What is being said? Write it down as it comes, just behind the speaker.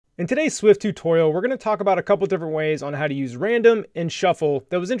In today's Swift tutorial, we're going to talk about a couple different ways on how to use random and shuffle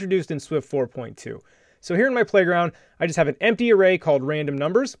that was introduced in Swift 4.2. So here in my playground, I just have an empty array called random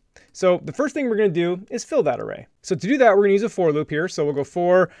numbers. So the first thing we're going to do is fill that array. So to do that, we're going to use a for loop here. So we'll go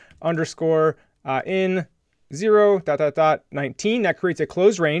for underscore in 0 ... 19. That creates a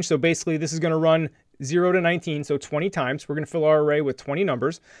closed range. So basically this is going to run 0 to 19, so 20 times. We're going to fill our array with 20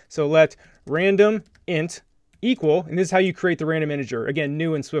 numbers. So let random int equal, and this is how you create the random integer. Again,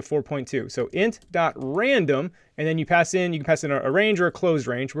 new in Swift 4.2. So int.random, and then you can pass in a range or a closed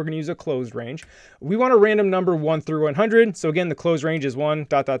range. We're going to use a closed range. We want a random number 1 through 100. So again, the closed range is 1 ...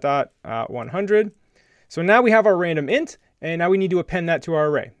 100. So now we have our random int, and now we need to append that to our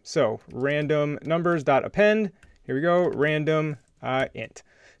array. So random numbers.append. Here we go, random int.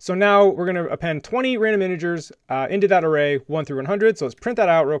 So now we're going to append 20 random integers into that array 1 through 100. So let's print that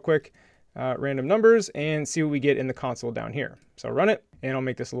out real quick. Random numbers, and see what we get in the console down here. So run it, and I'll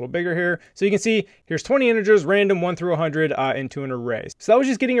make this a little bigger here. So you can see here's 20 integers, random 1 through 100 into an array. So that was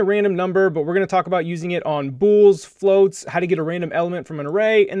just getting a random number, but we're going to talk about using it on bools, floats, how to get a random element from an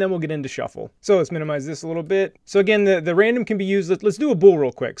array, and then we'll get into shuffle. So let's minimize this a little bit. So again, the random can be used. Let's do a bool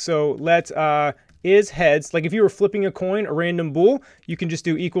real quick. So let is heads, like if you were flipping a coin, a random bool, you can just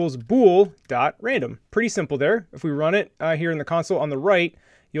do equals bool.random. Pretty simple there. If we run it here in the console on the right,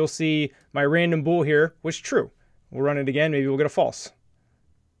 you'll see my random bool here was true. We'll run it again. Maybe we'll get a false.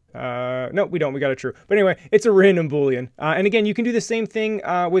 No, we don't. We got a true. But anyway, it's a random boolean. And again, you can do the same thing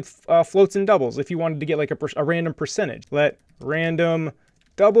with floats and doubles. If you wanted to get like a random percentage, let random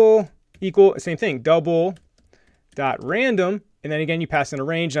double equal, same thing, double dot random. And then again, you pass in a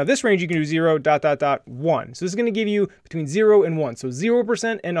range. Now this range you can do 0 ... 1. So this is going to give you between 0 and 1. So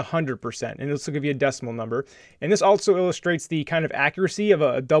 0% and 100%. And this will give you a decimal number. And this also illustrates the kind of accuracy of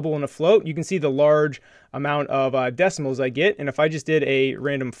a double and a float. You can see the large amount of decimals I get. And if I just did a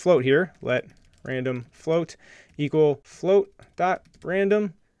random float here, let random float equal float dot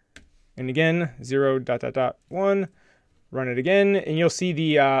random. And again, 0 ... 1. Run it again, and you'll see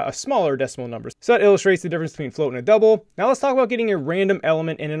the a smaller decimal numbers. So that illustrates the difference between float and a double. Now let's talk about getting a random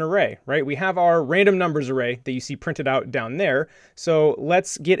element in an array, right? We have our random numbers array that you see printed out down there. So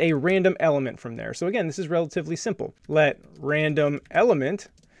let's get a random element from there. So again, this is relatively simple. Let random element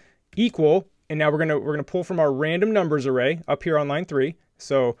equal, and now we're gonna pull from our random numbers array up here on line 3.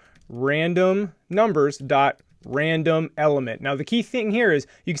 So random numbers dot random element. Now the key thing here is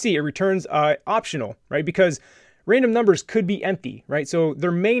you can see it returns optional, right? Because random numbers could be empty, right? So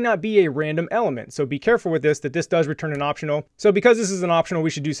there may not be a random element. So be careful with this, that this does return an optional. So because this is an optional,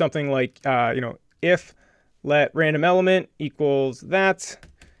 we should do something like, if let random element equals that,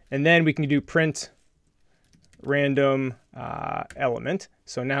 and then we can do print random element.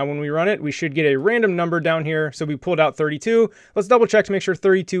 So now when we run it, we should get a random number down here. So we pulled out 32. Let's double check to make sure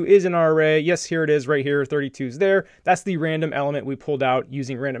 32 is in our array. Yes, here it is right here. 32 is there. That's the random element we pulled out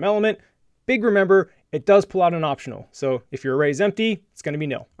using random element. Big remember, it does pull out an optional. So if your array is empty, it's going to be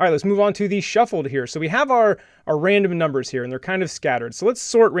nil. All right, let's move on to the shuffled here. So we have our random numbers here, and they're kind of scattered. So let's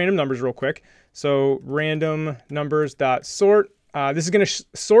sort random numbers real quick. So random numbers dot sort. This is going to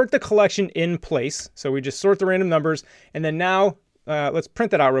sort the collection in place. So we just sort the random numbers. And then now let's print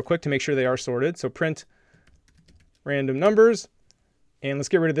that out real quick to make sure they are sorted. So print random numbers. And let's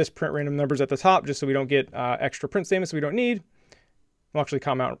get rid of this print random numbers at the top just so we don't get extra print statements we don't need. We'll actually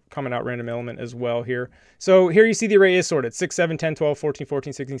comment out random element as well here. So here you see the array is sorted. 6, 7, 10, 12, 14,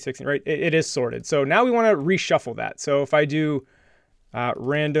 14, 16, 16, right? It is sorted. So now we want to reshuffle that. So if I do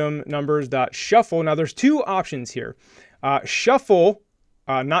random numbers dot shuffle, now there's two options here. Shuffle,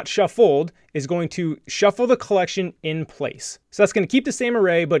 not shuffled, is going to shuffle the collection in place. So that's going to keep the same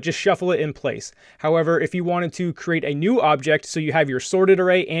array, but just shuffle it in place. However, if you wanted to create a new object, so you have your sorted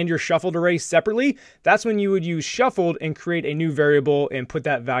array and your shuffled array separately, that's when you would use shuffled and create a new variable and put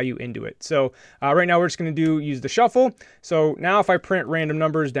that value into it. So right now we're just going to use the shuffle. So now if I print random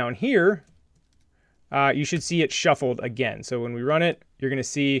numbers down here, you should see it shuffled again. So when we run it, you're going to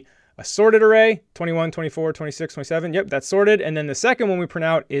see a sorted array, 21, 24, 26, 27. Yep, that's sorted. And then the second one we print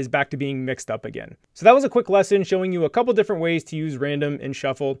out is back to being mixed up again. So that was a quick lesson showing you a couple different ways to use random and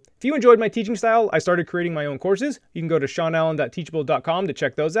shuffle. If you enjoyed my teaching style, I started creating my own courses. You can go to seanallen.teachable.com to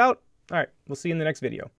check those out. All right, we'll see you in the next video.